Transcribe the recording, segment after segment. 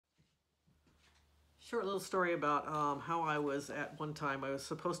Short little story about how I was at one time. I was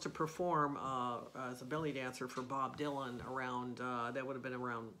supposed to perform as a belly dancer for Bob Dylan around, that would have been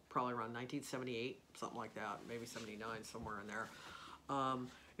around, probably around 1978, something like that, maybe 79, somewhere in there.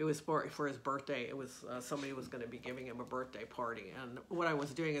 It was for his birthday. It was somebody was going to be giving him a birthday party, and what I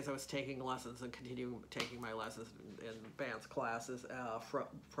was doing is I was taking lessons and continuing taking my lessons in dance classes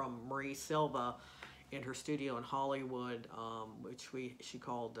from Marie Silva in her studio in Hollywood, which she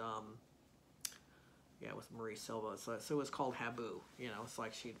called. Yeah, it was Marie Silva. So it was called Habu. You know, it's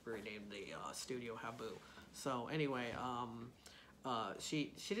like she'd renamed the studio Habu. So anyway,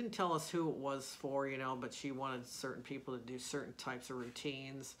 she didn't tell us who it was for, you know, but she wanted certain people to do certain types of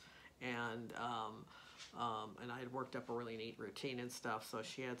routines, and I had worked up a really neat routine and stuff. So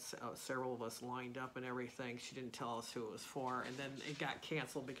she had several of us lined up and everything. She didn't tell us who it was for, and then it got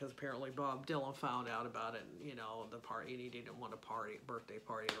canceled because apparently Bob Dylan found out about it. And, you know, the party, and he didn't want a birthday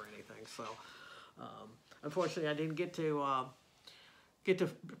party or anything. So. Unfortunately, I didn't get to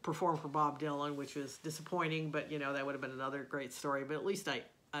perform for Bob Dylan, which was disappointing. But you know, that would have been another great story. But at least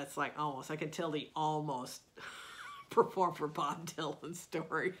it's like I can tell the almost perform for Bob Dylan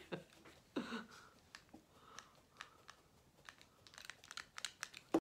story.